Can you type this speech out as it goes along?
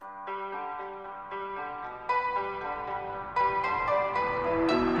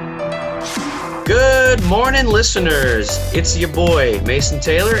Good morning, listeners. It's your boy, Mason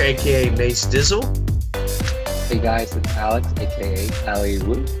Taylor, aka Mace Dizzle, Hey guys, it's Alex, aka Ali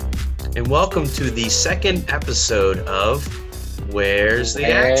Wu. and welcome to the second episode of Where's the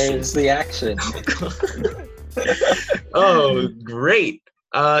Action? Where's the action? Oh, great.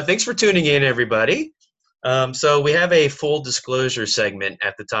 Thanks for tuning in, everybody. So we have a full disclosure segment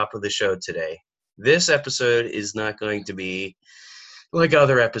at the top of the show today. This episode is not going to be like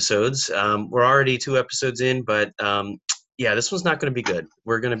other episodes. We're already 2 episodes in, but yeah, this one's not going to be good.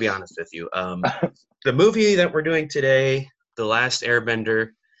 We're going to be honest with you. The movie that we're doing today, The Last Airbender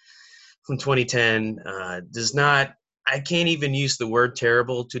from 2010, does not, I can't even use the word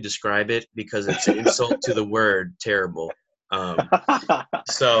terrible to describe it because it's an insult to the word terrible.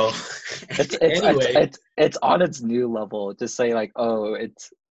 So anyway, it's on its new level. Just say like, oh,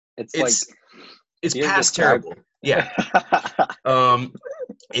 it's like it's you're past describing- terrible. Yeah.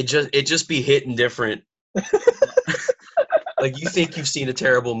 It just be hitting different. Like you think you've seen a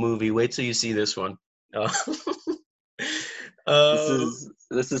terrible movie, wait till you see this one.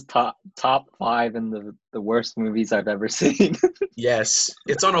 This is top 5 in the worst movies I've ever seen. Yes,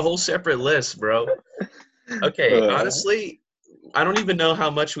 it's on a whole separate list, bro. Okay, honestly, I don't even know how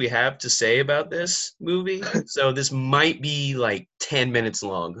much we have to say about this movie. So this might be like 10 minutes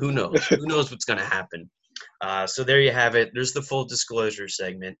long. Who knows? Who knows what's going to happen? So there you have it. There's the full disclosure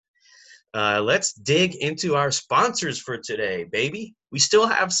segment. Let's dig into our sponsors for today, baby. We still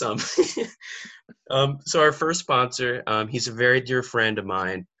have some. So our first sponsor, he's a very dear friend of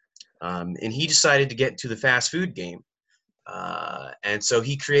mine, and he decided to get into the fast food game. And so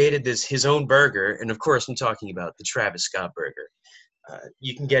he created his own burger, and of course I'm talking about the Travis Scott burger.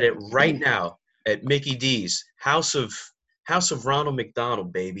 You can get it right now at Mickey D's, House of Ronald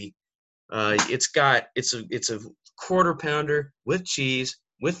McDonald, baby. It's a quarter pounder with cheese,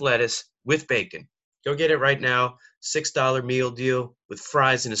 with lettuce, with bacon. Go get it right now. $6 meal deal with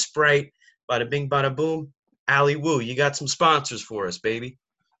fries and a Sprite. Bada bing, bada boom. Ali Woo, you got some sponsors for us, baby.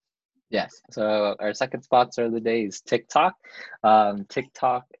 Yes. So our second sponsor of the day is TikTok.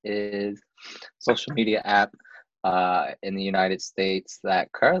 TikTok is a social media app in the United States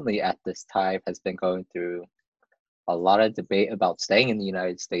that currently at this time has been going through a lot of debate about staying in the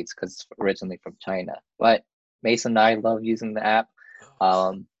United States because it's originally from China. But Mason and I love using the app.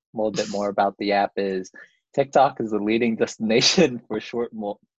 A little bit more about the app is TikTok is the leading destination for short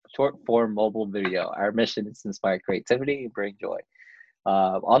form mobile video. Our mission is to inspire creativity and bring joy.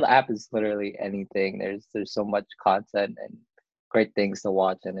 On the app is literally anything. There's so much content and great things to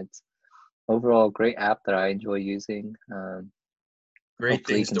watch, and it's overall a great app that I enjoy using. Great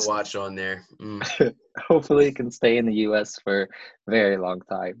things to watch on there. Hopefully it can stay in the US for a very long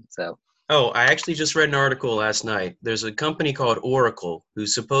time. So Oh, I actually just read an article last night. There's a company called Oracle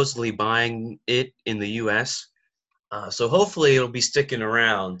who's supposedly buying it in the US. So hopefully it'll be sticking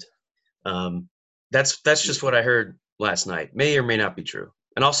around. That's just what I heard last night. May or may not be true.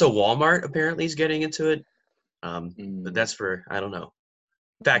 And also Walmart apparently is getting into it. But that's I don't know.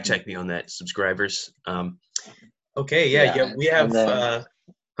 Fact check me on that, subscribers. Okay, yeah, we have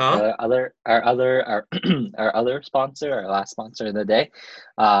our other sponsor, our last sponsor of the day.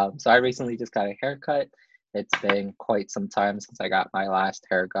 So I recently just got a haircut. It's been quite some time since I got my last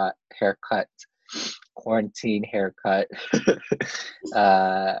haircut, quarantine haircut.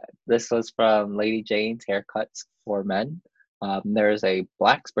 This was from Lady Jane's Haircuts for Men. There's a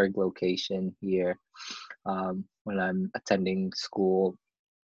Blacksburg location here when I'm attending school.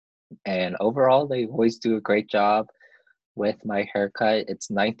 And overall, they always do a great job with my haircut. It's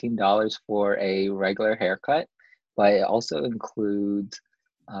 $19 for a regular haircut, but it also includes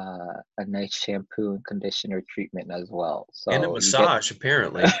a nice shampoo and conditioner treatment as well. So and a massage,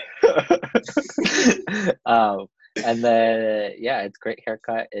 apparently. And then yeah, it's great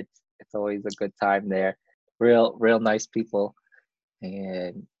haircut. It's always a good time there. Real nice people.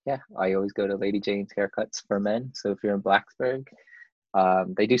 And yeah, I always go to Lady Jane's Haircuts for Men. So if you're in Blacksburg,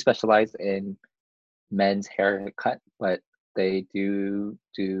 they do specialize in men's haircut, but they do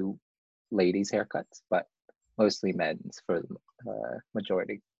ladies' haircuts, but mostly men's for the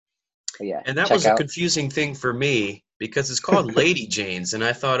majority. But yeah, and that was a confusing thing for me because it's called Lady Jane's, and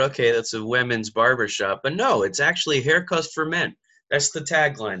I thought, okay, that's a women's barbershop, but no, it's actually haircuts for men. That's the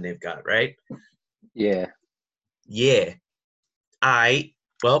tagline they've got, right? Yeah.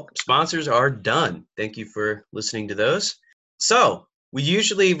 Well, sponsors are done. Thank you for listening to those. So we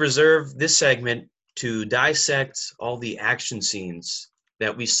usually reserve this segment to dissect all the action scenes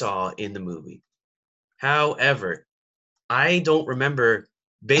that we saw in the movie. However, I don't remember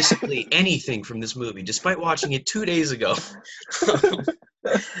basically anything from this movie, despite watching it 2 days ago.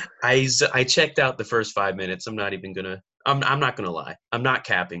 I checked out the first 5 minutes. I'm not gonna lie. I'm not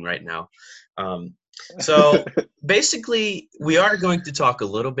capping right now. Um, so basically, we are going to talk a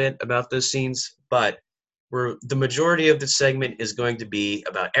little bit about those scenes, but the majority of the segment is going to be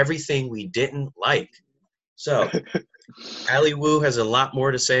about everything we didn't like. So Ali Wu has a lot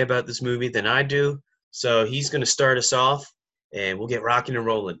more to say about this movie than I do, so he's going to start us off, and we'll get rocking and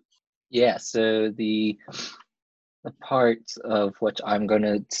rolling. Yeah, so the parts of which I'm going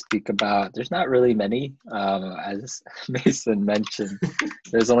to speak about, there's not really many. As Mason mentioned,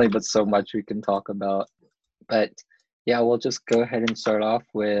 there's only but so much we can talk about. But yeah, we'll just go ahead and start off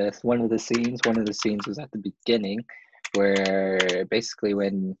with one of the scenes. One of the scenes was at the beginning, where basically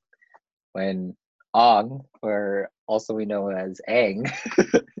when Ong, or also we know as Aang,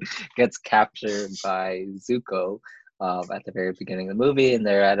 gets captured by Zuko at the very beginning of the movie, and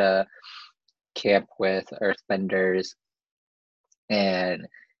they're at a camp with Earthbenders, and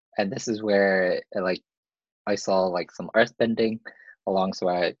this is where like I saw like some earthbending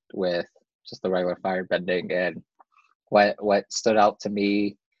alongside with just the regular firebending, and what stood out to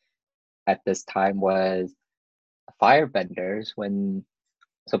me at this time was firebenders when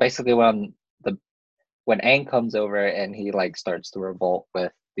so basically when Aang comes over and he like starts to revolt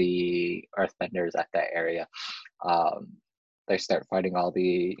with the earthbenders at that area, um they start fighting all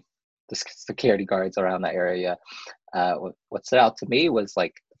the security guards around that area. What stood out to me was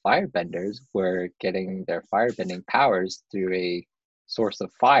like firebenders were getting their firebending powers through a source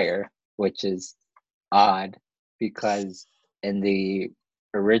of fire, which is odd because in the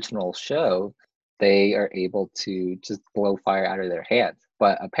original show, they are able to just blow fire out of their hands.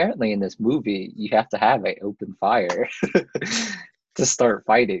 But apparently in this movie, you have to have an open fire to start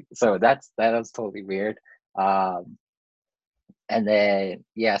fighting. So that was totally weird. Um, and then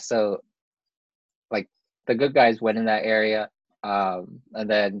yeah, so like the good guys went in that area. And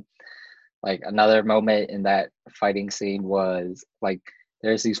then like another moment in that fighting scene was like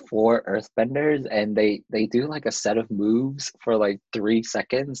there's these four earthbenders and they do like a set of moves for like 3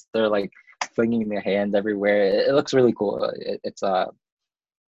 seconds. They're like flinging their hands everywhere. It looks really cool. It's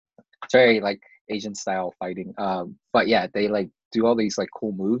very like Asian style fighting. But yeah, they like do all these like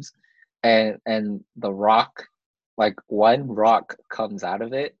cool moves, and the rock, like one rock comes out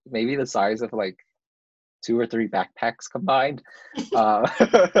of it, maybe the size of like two or three backpacks combined. Uh,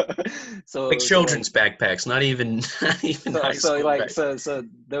 Like so like children's backpacks, not even not even so high so school like back. so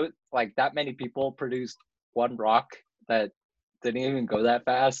those like that many people produced one rock that didn't even go that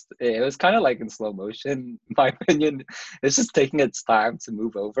fast. It was kind of like in slow motion, in my opinion. It's just taking its time to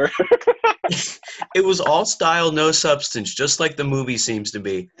move over. It was all style, no substance, just like the movie seems to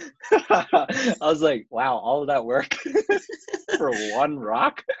be. I was like, wow, all of that work for one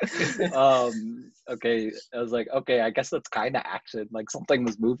rock. Okay, I was like, okay, I guess that's kind of action. Like something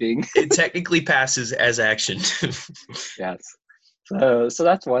was moving. It technically passes as action. Yes. So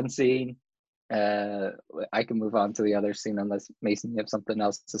that's one scene. Uh, I can move on to the other scene unless Mason, you have something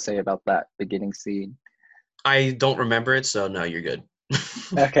else to say about that beginning scene. I don't remember it, so no, you're good.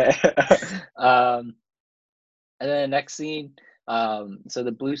 Okay. um, and then the next scene, so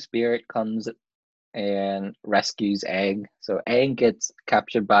the blue spirit comes and rescues Aang. So Aang gets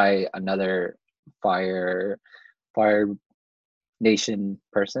captured by another fire fire nation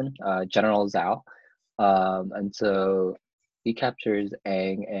person, General Zhao. And so he captures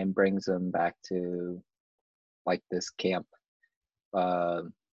Aang and brings him back to like this camp, uh,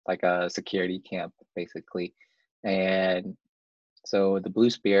 like a security camp, basically. And so the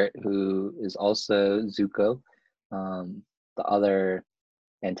Blue Spirit, who is also Zuko, the other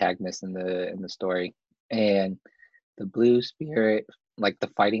antagonist in the story, and the Blue Spirit, like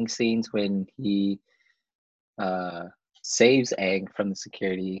the fighting scenes when he uh, saves Aang from the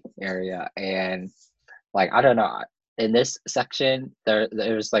security area, and like I don't know, in this section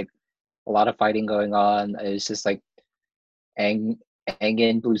there's like a lot of fighting going on. It's just like Aang, Aang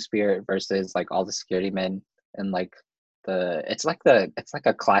and Blue Spirit versus like all the security men, and like it's like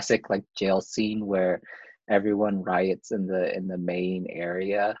a classic like jail scene where everyone riots in the main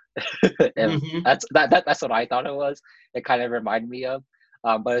area. And Hmm. that's what I thought it was. It kind of reminded me of,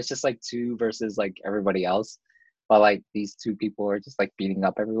 but it's just like two versus like everybody else. But like these two people are just like beating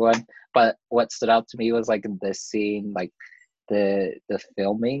up everyone. But what stood out to me was like in this scene, like the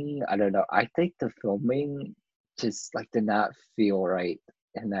filming. I don't know. I think the filming just like did not feel right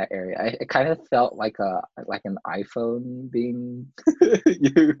in that area. It kind of felt like an iPhone being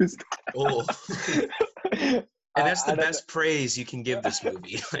used. Oh, and that's the I don't know. best praise you can give this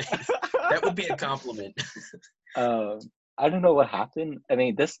movie. That would be a compliment. I don't know what happened. I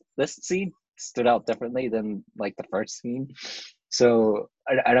mean, this scene stood out differently than like the first scene. So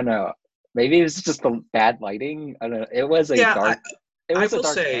I don't know. Maybe it was just the bad lighting. I don't know. It was a Yeah, dark. It I was a will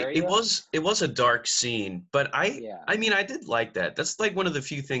dark say area. it was a dark scene, but Yeah. I mean I did like that. That's like one of the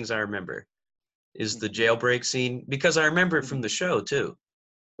few things I remember is the Hmm. jailbreak scene because I remember it from Hmm. the show too.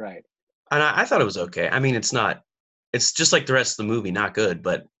 Right. And I thought it was okay. I mean, it's just like the rest of the movie, not good,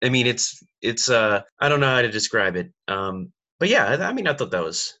 but I mean, it's I don't know how to describe it. But yeah, I mean, I thought that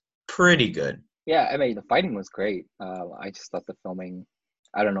was pretty good. Yeah. I mean, the fighting was great. I just thought the filming.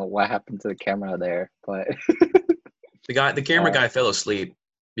 I don't know what happened to the camera there, but The camera uh, guy fell asleep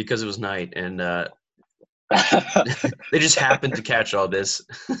because it was night, and they just happened to catch all this.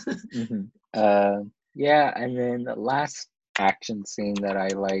 hmm yeah. And then the last action scene that I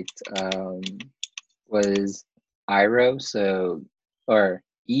liked was Iroh, or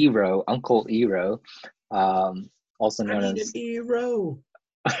Ero, Uncle Ero, um, also I known need an as hero.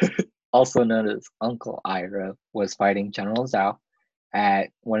 Uncle Iroh, was fighting General Zhao at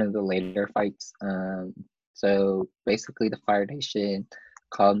one of the later fights. So basically, the Fire Nation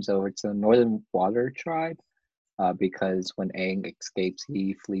comes over to the Northern Water Tribe because when Aang escapes,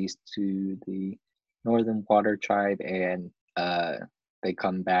 he flees to the Northern Water Tribe, and they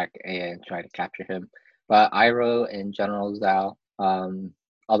come back and try to capture him. But Iroh and General Zhao,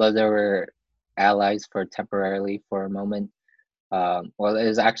 although they were allies for temporarily for a moment, well, it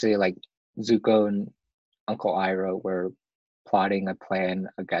was actually like Zuko and Uncle Iroh were plotting a plan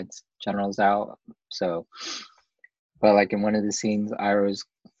against General Zhao. So, but like in one of the scenes, Iroh's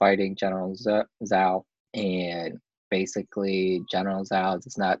fighting General Zhao, and basically General Zhao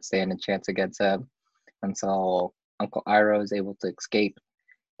does not stand a chance against him until Uncle Iroh is able to escape,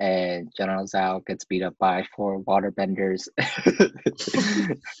 and General Zhao gets beat up by four waterbenders.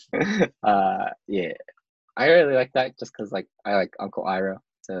 Yeah, I really like that just because like I like Uncle Iroh,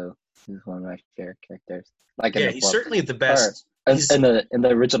 so he's one of my favorite characters. Like in Yeah, the he's book, certainly the or best. He's in the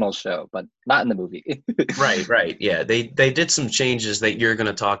original show, but not in the movie. right, right. Yeah, they did some changes that you're going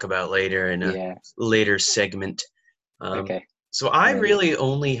to talk about later in a Yeah. later segment. Um, Okay. so I I'm ready. really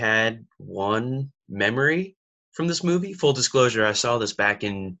only had one memory from this movie. Full disclosure, I saw this back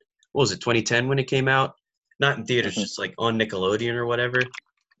in what was it, 2010 when it came out? Not in theaters, Mhm. just like on Nickelodeon or whatever.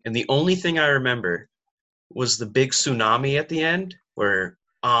 And the only thing I remember was the big tsunami at the end, where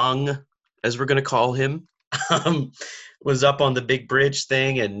Ong, as we're gonna call him, um, was up on the big bridge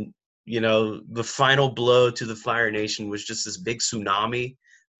thing, and the final blow to the Fire Nation was just this big tsunami.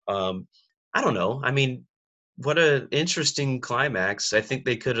 Um, I don't know. I mean, what a interesting climax. I think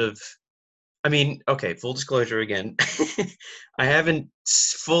they could have. I mean, okay, full disclosure again. I haven't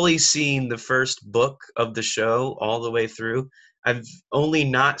fully seen the first book of the show all the way through. I've only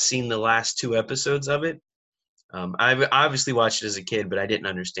not seen the last two episodes of it. I obviously watched it as a kid, but I didn't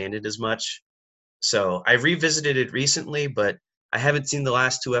understand it as much. So I revisited it recently, but I haven't seen the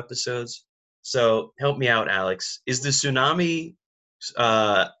last two episodes. So help me out, Alex. Is the tsunami?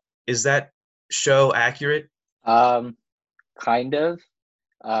 Uh, is that show accurate? Um, kind of.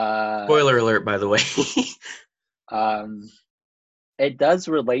 Uh, Spoiler alert, by the way. um, it does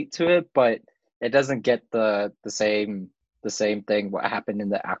relate to it, but it doesn't get the same thing what happened in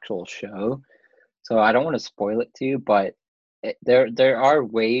the actual show. So I don't want to spoil it to you, but there are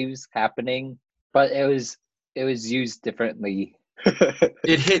waves happening, but it was used differently.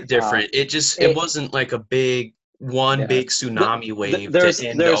 It hit uh, different. It it wasn't like a one big Yeah. tsunami wave to There's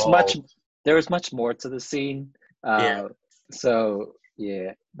end there's much all. there was much more to the scene. Yeah, So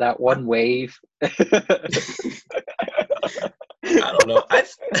yeah, that I, one wave. I don't know. I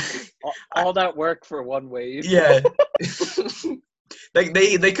All that work for one wave. yeah. Like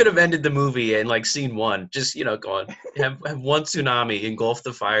they could have ended the movie in like scene one. Just go on, have one tsunami engulf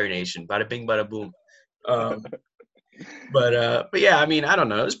the Fire Nation. Bada bing, bada boom. Um, but yeah, I mean, I don't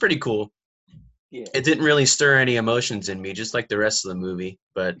know. It was pretty cool. Yeah. It didn't really stir any emotions in me, just like the rest of the movie.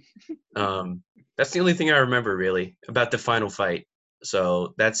 But that's the only thing I remember really about the final fight.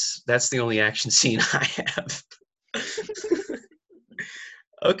 So that's the only action scene I have.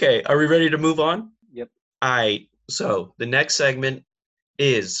 Okay, are we ready to move on? Yep. All right. So the next segment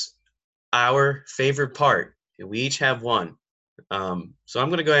is our favorite part, and we each have one. So I'm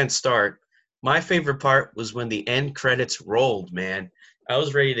gonna go ahead and start. My favorite part was when the end credits rolled. Man, I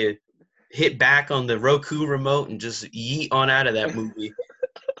was ready to hit back on the Roku remote and just yeet on out of that movie.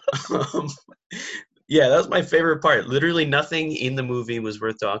 um, yeah, that was my favorite part. Literally nothing in the movie was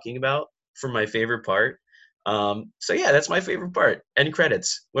worth talking about for my favorite part. So yeah, that's my favorite part. End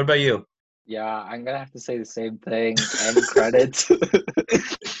credits. What about you? Yeah, I'm gonna have to say the same thing. End credits.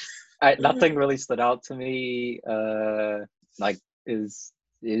 Nothing really stood out to me. Like is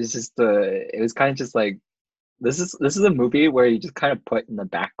it was just it was kind of just like this is a movie where you just kind of put in the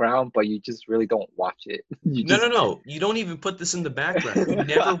background, but you just really don't watch it. You No, just no, no. You don't even put this in the background. You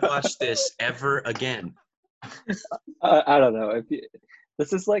never watch this ever again. I don't know if you,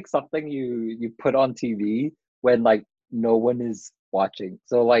 this is like something you put on TV when like no one is watching.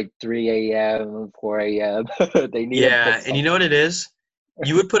 So like 3 a.m., 4 a.m. they need to put Yeah, and you know what something. it is?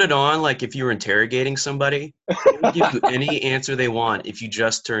 You would put it on like if you were interrogating somebody. They would give you any answer they want if you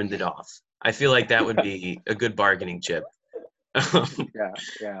just turned it off. I feel like that would be a good bargaining chip. Yeah,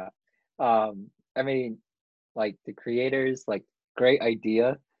 yeah. I mean, like the creators, like great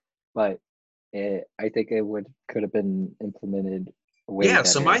idea, but I think it would could have been implemented way Yeah,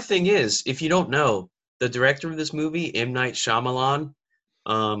 so my better. thing is, if you don't know, the director of this movie, M. Night Shyamalan,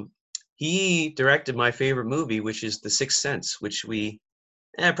 um, he directed my favorite movie, which is The Sixth Sense, which we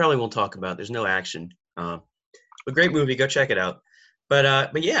probably won't talk about. There's no action. But great movie, go check it out.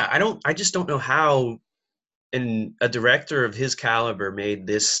 But yeah, I just don't know how a director of his caliber made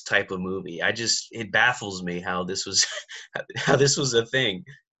this type of movie. It baffles me how this was how this was a thing.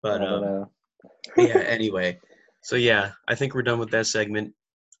 I But don't know. yeah, anyway. So yeah, I think we're done with that segment.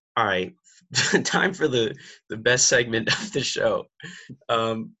 All right. Time for the best segment of the show.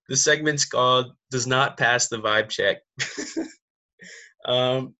 The segment's called "Does Not Pass the Vibe Check."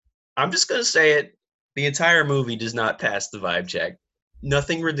 um, I'm just gonna say it. The entire movie does not pass the vibe check.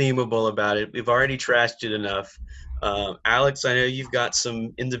 Nothing redeemable about it. We've already trashed it enough. Alex, I know you've got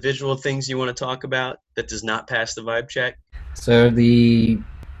some individual things you want to talk about that does not pass the vibe check. So the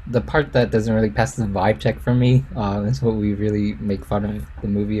part that doesn't really pass the vibe check for me, is what we really make fun of the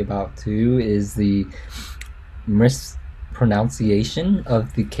movie about too, is the mispronunciation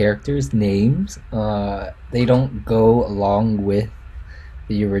of the characters' names. They don't go along with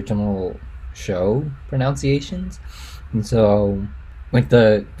the original show pronunciations, and so like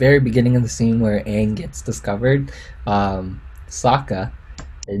the very beginning of the scene where Aang gets discovered, Sokka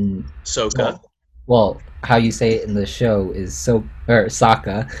and Soka. well, well, how you say it in the show is so or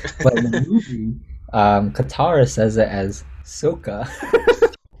Sokka, but in the movie, Katara says it as Soka.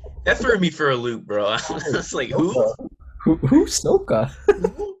 That threw me for a loop, bro. I was like, who? Soka? Who's Soka?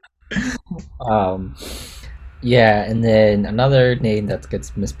 Who? Um, yeah, and then another name that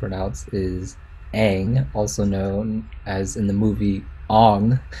gets mispronounced is Aang, also known as in the movie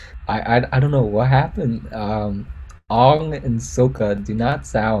Ong. I don't know what happened. Ong and Soka do not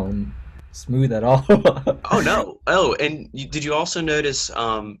sound smooth at all. Oh no. Oh, and did you also notice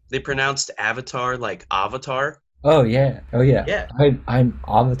they pronounced Avatar like Avatar? Oh yeah, oh yeah. Yeah. I'm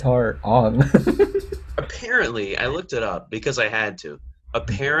Avatar Ong. Apparently, I looked it up because I had to.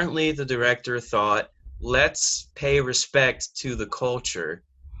 Apparently, the director thought, let's pay respect to the culture,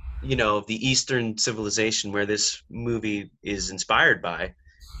 the Eastern civilization where this movie is inspired by,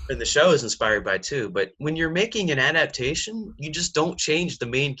 and the show is inspired by too. But when you're making an adaptation, you just don't change the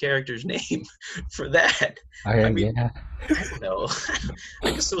main character's name for that. I mean, Yeah. I don't know.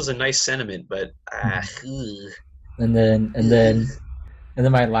 I guess it was a nice sentiment, but ugh. And then and Ugh. then and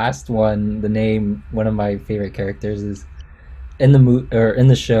then my last one, the name one of my favorite characters is in the or in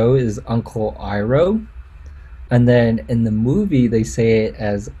the show is Uncle Iroh, and then in the movie they say it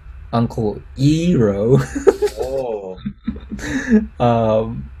as Uncle Ero. Oh,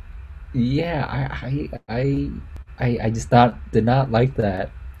 um, yeah, I just not did not like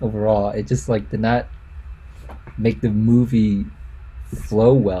that overall. It just like did not make the movie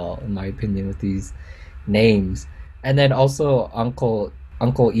flow well, in my opinion, with these names. And then also Uncle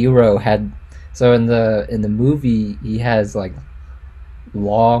Ero had so in the movie he has like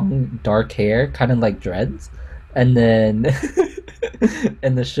long dark hair, kind of like dreads, and then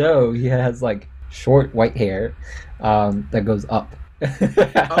in the show he has like short white hair that goes up.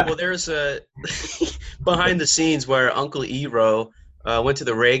 oh well. There's a behind the scenes where Uncle Ero went to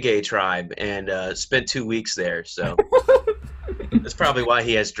the reggae tribe and spent 2 weeks there. So that's probably why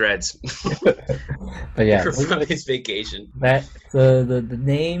he has dreads. But yeah, From his vacation. that the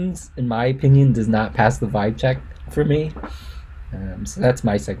names, in my opinion, does not pass the vibe check for me. So that's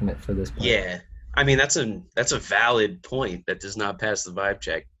my segment for this point. Yeah, I mean that's a valid point that does not pass the vibe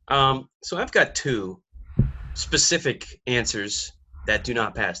check. So I've got two specific answers that do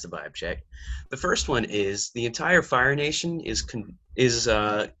not pass the vibe check. The first one is the entire Fire Nation is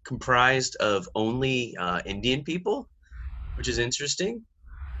comprised of only Indian people, which is interesting.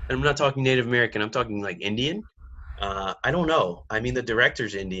 And I'm not talking Native American. I'm talking like Indian. I don't know. I mean, the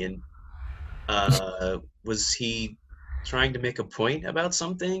director's Indian. Was he trying to make a point about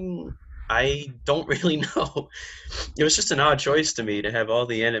something? I don't really know. It was just an odd choice to me to have all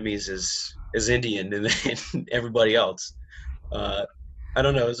the enemies as Indian and then everybody else. Uh, I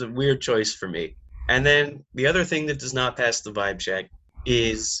don't know. It was a weird choice for me. And then the other thing that does not pass the vibe check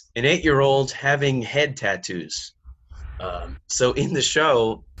is an 8-year-old having head tattoos. So in the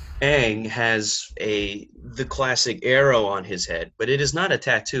show, Aang has the classic arrow on his head, but it is not a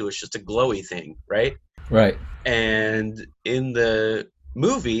tattoo. It's just a glowy thing, right? Right. And in the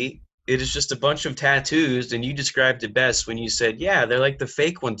movie, it is just a bunch of tattoos, and you described it best when you said, "Yeah, they're like the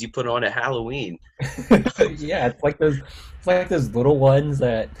fake ones you put on at Halloween." Yeah, it's like those little ones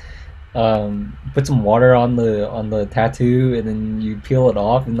that put some water on the tattoo and then you peel it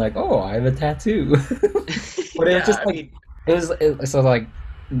off and like, oh, I have a tattoo. But it was Yeah, just I like mean, so like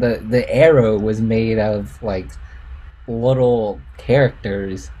the arrow was made of like little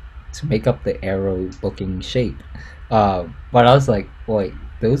characters to make up the arrow looking shape. But I was like, wait,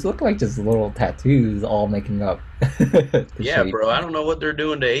 those look like just little tattoos all making up the yeah, shape. bro. I don't know what they're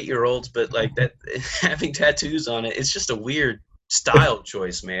doing to 8-year-olds, but like that, having tattoos on it, it's just a weird style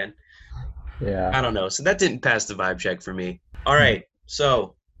choice, man. Yeah. I don't know. So that didn't pass the vibe check for me. All right.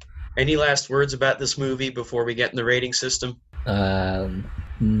 So, any last words about this movie before we get in the rating system? Um,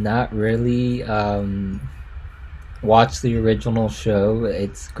 Not really. Watch the original show.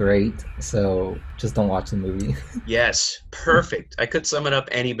 It's great. So just don't watch the movie. Yes, perfect. I could sum it up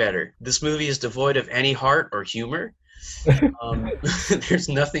any better. This movie is devoid of any heart or humor. There's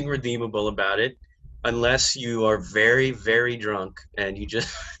nothing redeemable about it, unless you are very, very drunk and you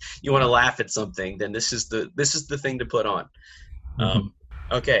just you want to laugh at something. Then this is the thing to put on. Mhm.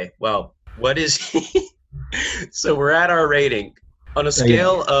 Okay, well, what is so we're at our rating on a Oh, yeah.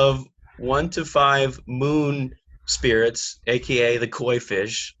 scale of 1 to 5 moon spirits, aka the koi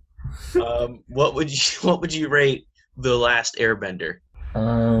fish. What would you what would you rate the Last Airbender?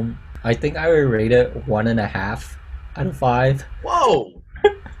 I think I would rate it 1.5 out of 5. Whoa!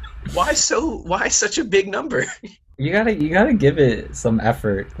 Why such a big number? You gotta give it some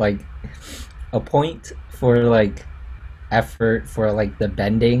effort. Like a point for like effort for like the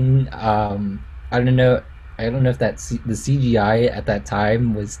bending. I don't know. I don't know if the CGI at that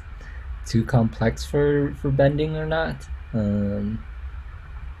time was too complex for bending or not.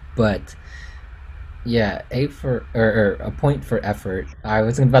 But yeah, or a point for effort. I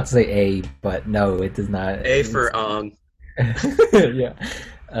was about to say A, but no, it does not. A for Yeah.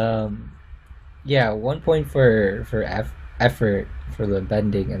 Um, yeah, 1 point for effort for the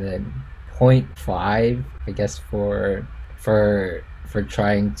bending, and then point 5, I guess, for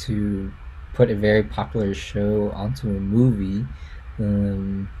trying to put a very popular show onto a movie.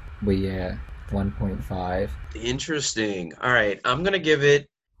 Um, but yeah, 1.5. Interesting. All right, I'm gonna give it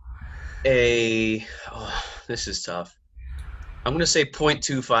a. Oh, this is tough. I'm gonna say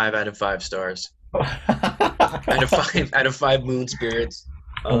 0.25 out of 5 stars. Out of five out of 5 moon spirits.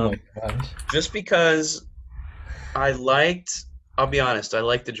 Oh my Um, gosh. just because I liked. I'll be honest. I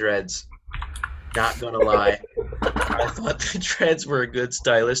liked the dreads. Not gonna lie. I thought the dreads were a good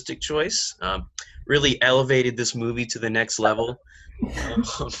stylistic choice. Really elevated this movie to the next level.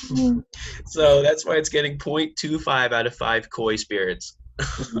 Um, so that's why it's getting 0.25 out of 5 koi spirits.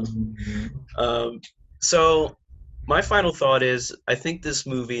 Mm, Um, so my final thought is I think this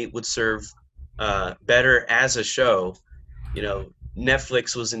movie would serve better as a show. You know,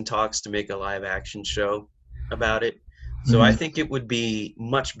 Netflix was in talks to make a live action show about it. So I mhm. think it would be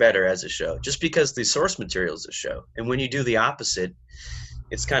much better as a show, just because the source material is a show. And when you do the opposite,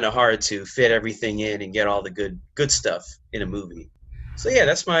 it's kind of hard to fit everything in and get all the good stuff in a movie. So yeah,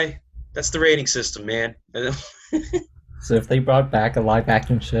 that's the rating system, man. So if they brought back a live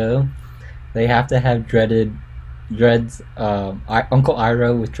action show, they have to have dreads. Uncle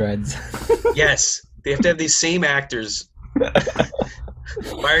Iroh with dreads. Yes, they have to have these same actors.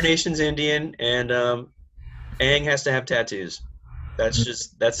 Fire Nation's Indian, and Aang has to have tattoos.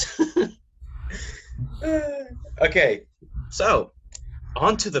 That's okay. So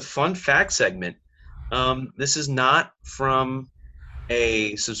on to the fun fact segment. This is not from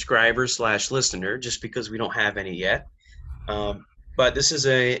a subscriber slash listener, just because we don't have any yet. Um, but this is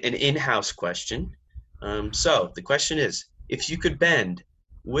an in-house question. So the question is, if you could bend,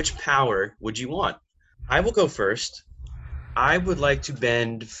 which power would you want? I will go first. I would like to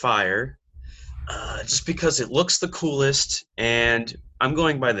bend fire, just because it looks the coolest, and I'm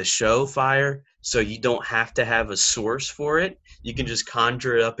going by the show fire, so you don't have to have a source for it. You can just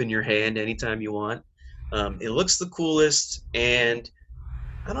conjure it up in your hand anytime you want. It looks the coolest, and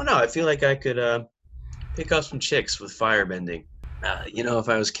I don't know. I feel like I could pick up some chicks with fire bending. If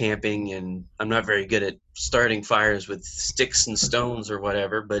I was camping and I'm not very good at starting fires with sticks and stones or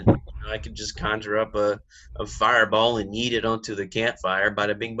whatever, but I could just conjure up a fireball and yeet it onto the campfire.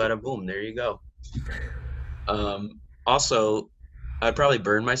 Bada bing, bada boom. There you go. Also, I'd probably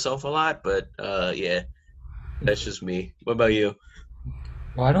burn myself a lot, but yeah, that's just me. What about you?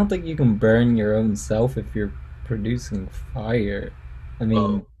 Well, I don't think you can burn your own self if you're producing fire. I mean,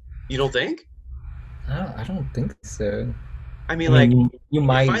 Oh, you don't think? I don't think so. I I mean, mean, like, you if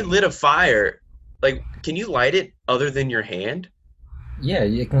I might, lit a fire, like, can you light it other than your hand? yeah,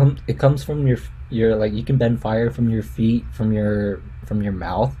 it comes from your like you can bend fire from your feet, from your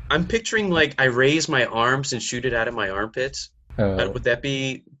mouth. I'm picturing like I raise my arms and shoot it out of my armpits. Oh, Would that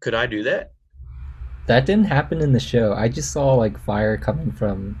be? Could I do that? that didn't happen in the show. I just saw like fire coming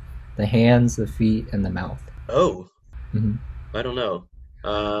from the hands, the feet, and the mouth. Oh, Hmm. I don't know.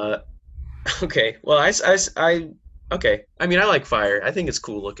 Uh, okay. Well, okay. I mean, I like fire. I think it's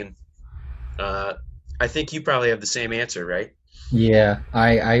cool looking. Uh, I think you probably have the same answer, right? Yeah,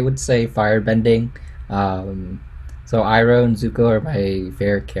 I would say firebending. Um, so Iroh and Zuko are my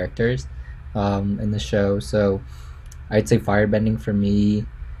favorite characters in the show. So I'd say firebending for me.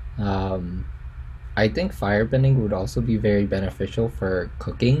 Um, I think firebending would also be very beneficial for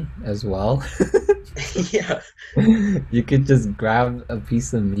cooking as well. Yeah. You could just grab a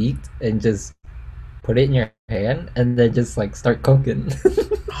piece of meat and just put it in your hand and then just like start cooking.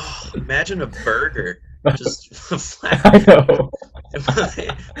 Oh, imagine a burger, just flat. I know.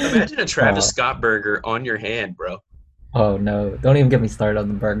 Imagine a Travis Uh, Scott burger on your hand, bro. oh no, don't even get me started on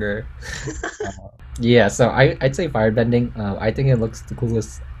the burger. Yeah, so I'd say firebending. I think it looks the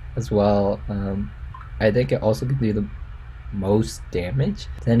coolest as well. I think it also can do the most damage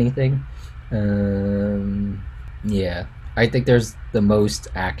to anything. Um, yeah, I think there's the most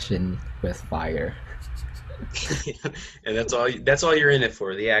action with fire. And that's all you're in it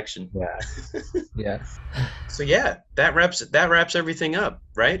for, the action. Yeah, yeah. So yeah, that wraps everything up,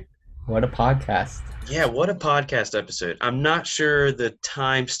 right? What a podcast. Yeah, what a podcast episode. I'm not sure the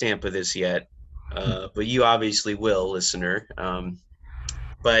timestamp of this yet, but you obviously will, listener.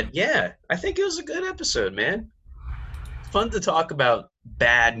 But yeah, I think it was a good episode, man. Fun to talk about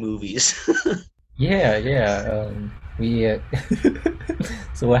bad movies. Yeah, yeah. We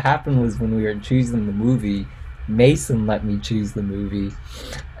so what happened was when we were choosing the movie, Mason let me choose the movie,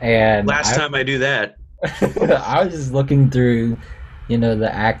 and Last time I do that. I was just looking through, the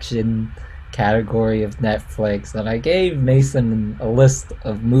action category of Netflix, and I gave Mason a list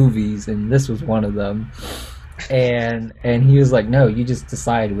of movies, and this was one of them. And he was like, "No, you just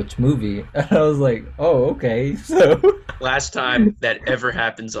decide which movie." And I was like, "Oh, okay." So, Last time that ever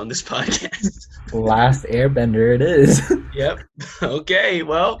happens on this podcast. Last Airbender it is. Yep. Okay,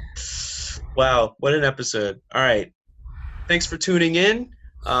 well, wow, what an episode. All right. Thanks for tuning in.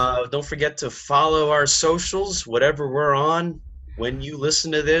 Don't forget to follow our socials, whatever we're on. When you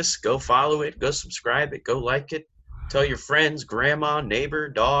listen to this, go follow it, go subscribe it, go like it. Tell your friends, grandma, neighbor,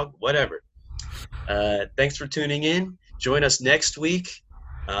 dog, whatever. Thanks for tuning in. Join us next week.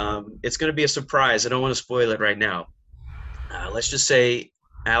 It's going to be a surprise. I don't want to spoil it right now. Let's just say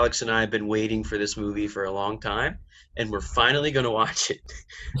Alex and I have been waiting for this movie for a long time, and we're finally going to watch it.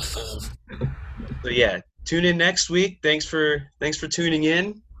 So yeah, tune in next week. Thanks for tuning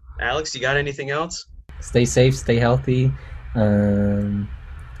in. Alex, you got anything else? Stay safe, stay healthy. Um,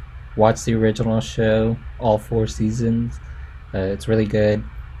 Watch the original show, all 4 seasons. It's really good.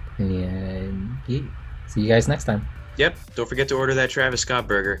 And yeah, see you guys next time. Yep. Don't forget to order that Travis Scott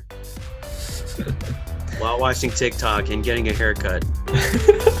burger while watching TikTok and getting a haircut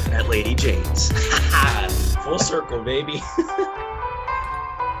at Lady Jane's. Full circle, baby.